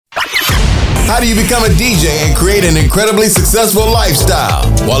How do you become a DJ and create an incredibly successful lifestyle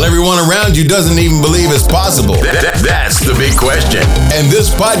while everyone around you doesn't even believe it's possible? That's the big question. And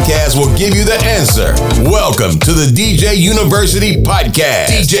this podcast will give you the answer. Welcome to the DJ University Podcast.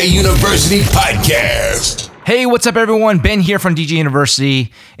 DJ University Podcast. Hey, what's up, everyone? Ben here from DJ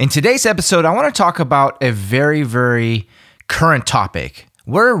University. In today's episode, I want to talk about a very, very current topic.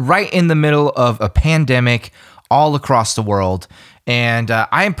 We're right in the middle of a pandemic all across the world. And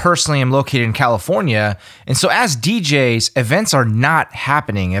I personally am located in California. And so as DJs, events are not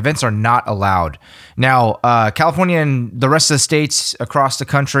happening. Events are not allowed. Now, California and the rest of the states across the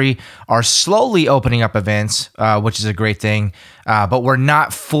country are slowly opening up events, which is a great thing. But we're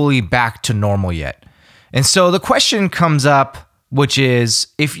not fully back to normal yet. And so the question comes up, which is,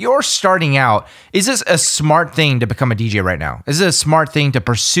 if you're starting out, is this a smart thing to become a DJ right now? Is it a smart thing to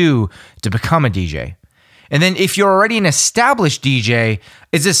pursue to become a DJ? And then if you're already an established DJ,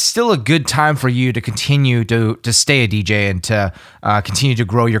 is this still a good time for you to continue to stay a DJ and to continue to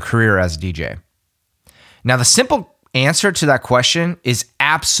grow your career as a DJ? Now, the simple answer to that question is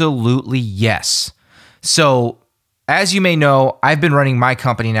absolutely yes. So, as you may know, I've been running my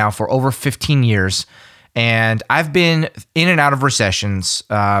company now for over 15 years. And I've been in and out of recessions,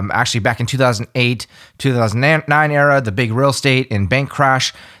 actually back in 2008, 2009 era, the big real estate and bank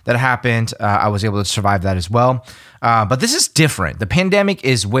crash that happened. I was able to survive that as well. But this is different. The pandemic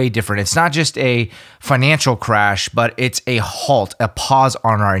is way different. It's not just a financial crash, but it's a halt, a pause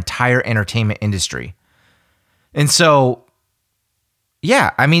on our entire entertainment industry. And so,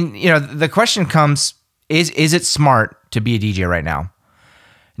 yeah, I mean, the question comes, is it smart to be a DJ right now?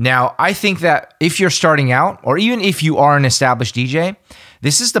 Now, I think that if you're starting out, or even if you are an established DJ,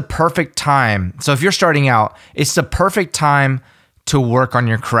 this is the perfect time. So if you're starting out, it's the perfect time to work on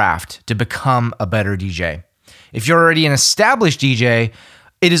your craft, to become a better DJ. If you're already an established DJ,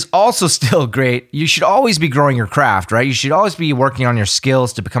 it is also still great. You should always be growing your craft, right? You should always be working on your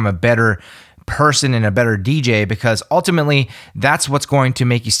skills to become a better person and a better DJ, because ultimately, that's what's going to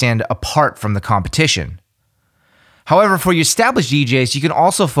make you stand apart from the competition. However, for you established DJs, you can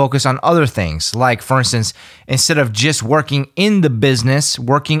also focus on other things. Like, for instance, instead of just working in the business,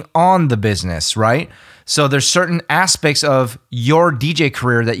 working on the business, right? So there's certain aspects of your DJ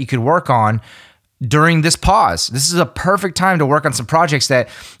career that you could work on during this pause. This is a perfect time to work on some projects that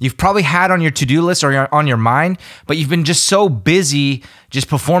you've probably had on your to-do list or on your mind, but you've been just so busy just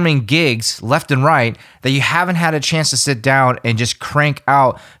performing gigs left and right that you haven't had a chance to sit down and just crank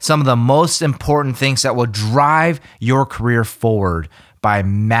out some of the most important things that will drive your career forward by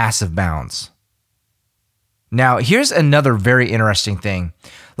massive bounds. Now, here's another very interesting thing.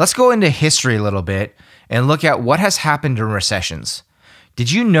 Let's go into history a little bit and look at what has happened during recessions. Did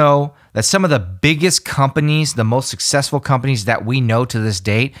you know that some of the biggest companies, the most successful companies that we know to this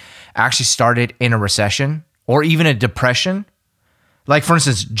date, actually started in a recession or even a depression? Like, for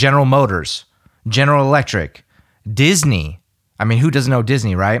instance, General Motors, General Electric, Disney. I mean, who doesn't know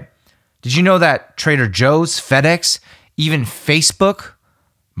Disney, right? Did you know that Trader Joe's, FedEx, even Facebook,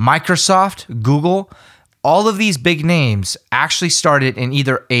 Microsoft, Google, all of these big names actually started in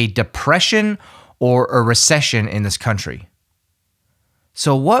either a depression or a recession in this country?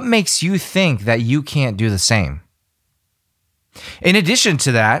 So what makes you think that you can't do the same? In addition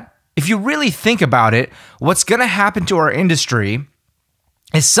to that, if you really think about it, what's going to happen to our industry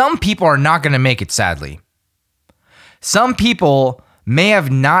is some people are not going to make it, sadly. Some people may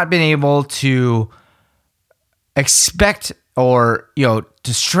have not been able to expect or, to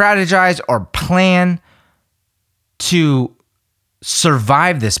strategize or plan to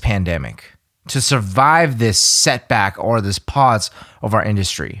survive this pandemic, to survive this setback or this pause of our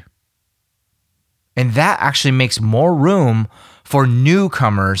industry. And that actually makes more room for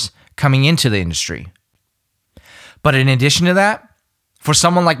newcomers coming into the industry. But in addition to that, for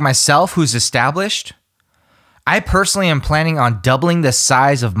someone like myself who's established, I personally am planning on doubling the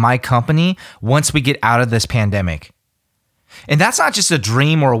size of my company once we get out of this pandemic. And that's not just a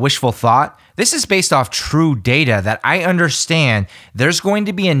dream or a wishful thought. This is based off true data that I understand there's going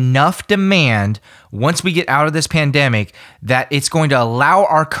to be enough demand once we get out of this pandemic that it's going to allow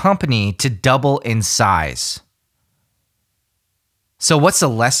our company to double in size. So what's the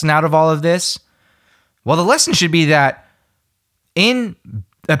lesson out of all of this? Well, the lesson should be that in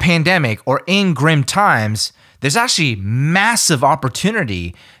a pandemic or in grim times, there's actually massive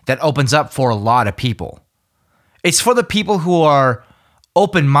opportunity that opens up for a lot of people. It's for the people who are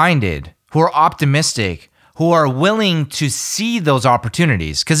open-minded, who are optimistic, who are willing to see those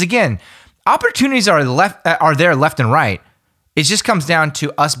opportunities. Because again, opportunities are there left and right. It just comes down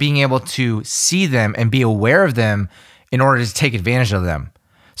to us being able to see them and be aware of them in order to take advantage of them.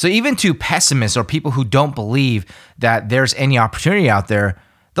 So even to pessimists or people who don't believe that there's any opportunity out there,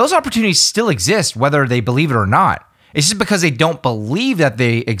 those opportunities still exist whether they believe it or not. It's just because they don't believe that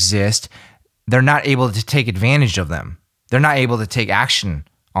they exist, they're not able to take advantage of them. They're not able to take action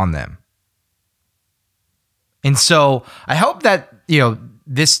on them. And so I hope that,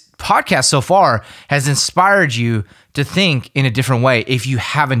 this podcast so far has inspired you to think in a different way if you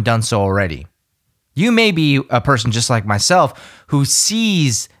haven't done so already. You may be a person just like myself who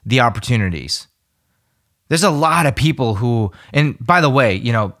sees the opportunities. There's a lot of people who, and by the way,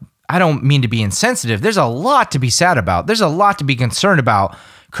 I don't mean to be insensitive. There's a lot to be sad about. There's a lot to be concerned about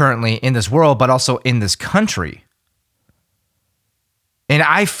currently in this world, but also in this country. And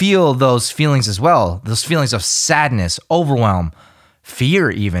I feel those feelings as well, those feelings of sadness, overwhelm, fear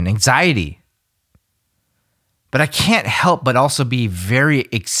even, anxiety. But I can't help but also be very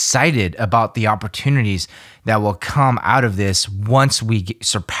excited about the opportunities that will come out of this once we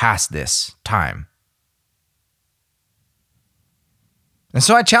surpass this time. And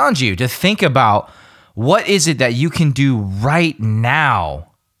so I challenge you to think about what is it that you can do right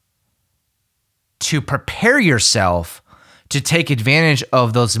now to prepare yourself to take advantage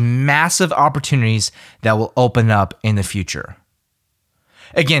of those massive opportunities that will open up in the future.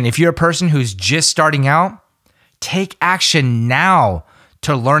 Again, if you're a person who's just starting out, take action now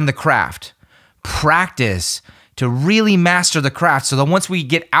to learn the craft. Practice to really master the craft so that once we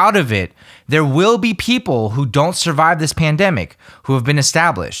get out of it, there will be people who don't survive this pandemic who have been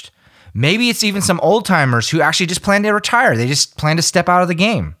established. Maybe it's even some old timers who actually just plan to retire. They just plan to step out of the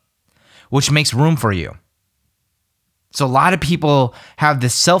game, which makes room for you. So a lot of people have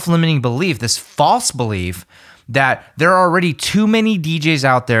this self-limiting belief, this false belief that there are already too many DJs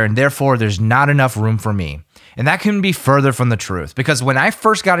out there and therefore there's not enough room for me. And that couldn't be further from the truth, because when I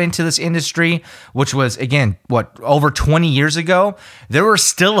first got into this industry, which was, again, over 20 years ago, there were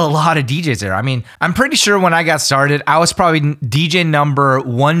still a lot of DJs there. I mean, I'm pretty sure when I got started, I was probably DJ number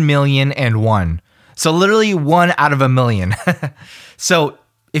 1,000,001. So literally 1 out of a million. So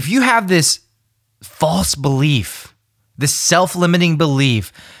if you have this false belief, this self-limiting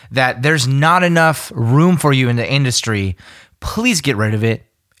belief that there's not enough room for you in the industry, please get rid of it.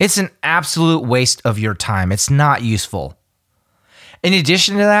 It's an absolute waste of your time. It's not useful. In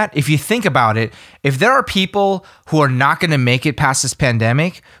addition to that, if you think about it, if there are people who are not going to make it past this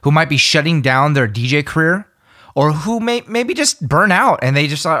pandemic, who might be shutting down their DJ career, or who maybe just burn out and they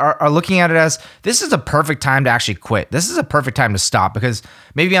just are looking at it as, this is a perfect time to actually quit. This is a perfect time to stop because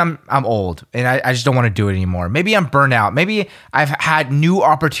maybe I'm old and I just don't want to do it anymore. Maybe I'm burnt out. Maybe I've had new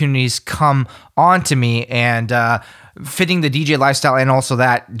opportunities come on to me and fitting the DJ lifestyle and also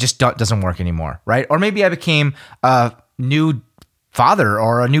that just doesn't work anymore, right? Or maybe I became a new father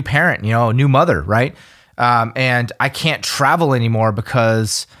or a new parent, a new mother, right? And I can't travel anymore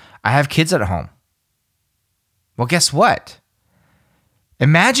because I have kids at home. Well, guess what?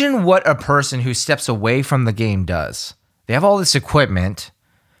 Imagine what a person who steps away from the game does. They have all this equipment.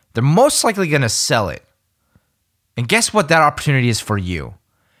 They're most likely going to sell it. And guess what that opportunity is for you?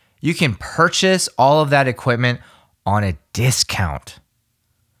 You can purchase all of that equipment on a discount.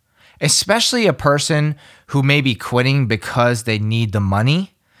 Especially a person who may be quitting because they need the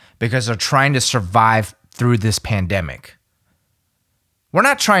money, because they're trying to survive through this pandemic. We're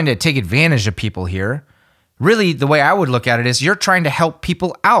not trying to take advantage of people here. Really, the way I would look at it is you're trying to help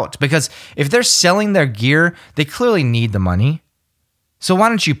people out, because if they're selling their gear, they clearly need the money. So why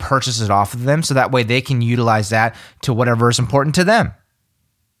don't you purchase it off of them so that way they can utilize that to whatever is important to them?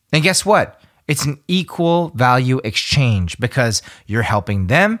 And guess what? It's an equal value exchange because you're helping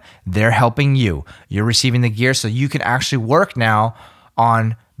them, they're helping you. You're receiving the gear so you can actually work now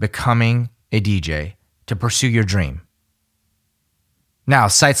on becoming a DJ to pursue your dream. Now,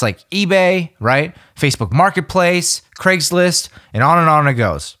 sites like eBay, right? Facebook Marketplace, Craigslist, and on it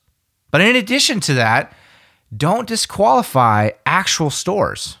goes. But in addition to that, don't disqualify actual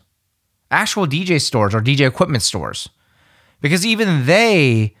stores, actual DJ stores or DJ equipment stores, because even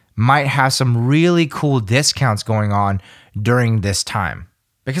they might have some really cool discounts going on during this time.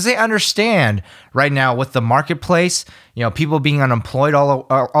 Because they understand right now with the marketplace, people being unemployed all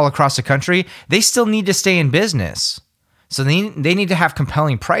across the country, they still need to stay in business. So they need to have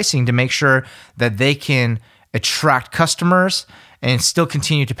compelling pricing to make sure that they can attract customers and still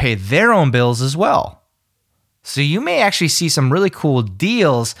continue to pay their own bills as well. So you may actually see some really cool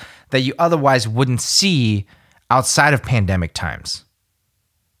deals that you otherwise wouldn't see outside of pandemic times.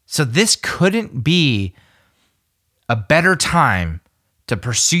 So this couldn't be a better time to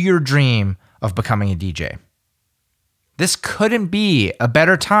pursue your dream of becoming a DJ. This couldn't be a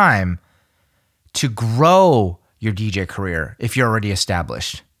better time to grow your DJ career if you're already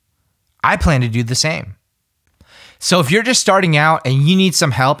established. I plan to do the same. So if you're just starting out and you need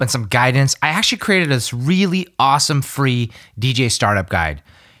some help and some guidance, I actually created this really awesome free DJ startup guide.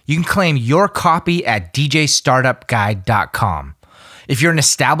 You can claim your copy at djstartupguide.com. If you're an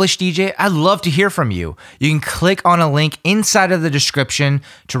established DJ, I'd love to hear from you. You can click on a link inside of the description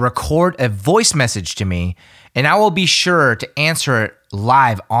to record a voice message to me, and I will be sure to answer it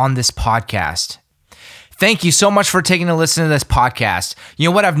live on this podcast. Thank you so much for taking a listen to this podcast. You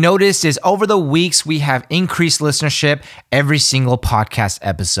know what I've noticed is over the weeks, we have increased listenership every single podcast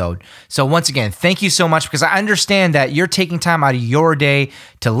episode. So once again, thank you so much because I understand that you're taking time out of your day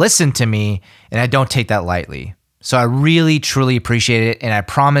to listen to me, and I don't take that lightly. So I really, truly appreciate it, and I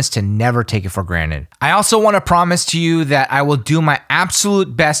promise to never take it for granted. I also want to promise to you that I will do my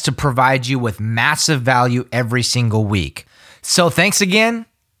absolute best to provide you with massive value every single week. So thanks again,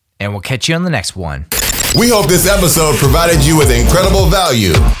 and we'll catch you on the next one. We hope this episode provided you with incredible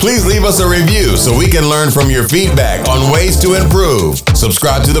value. Please leave us a review so we can learn from your feedback on ways to improve.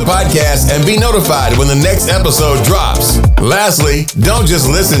 Subscribe to the podcast and be notified when the next episode drops. Lastly, don't just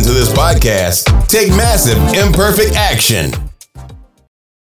listen to this podcast. Take massive, imperfect action.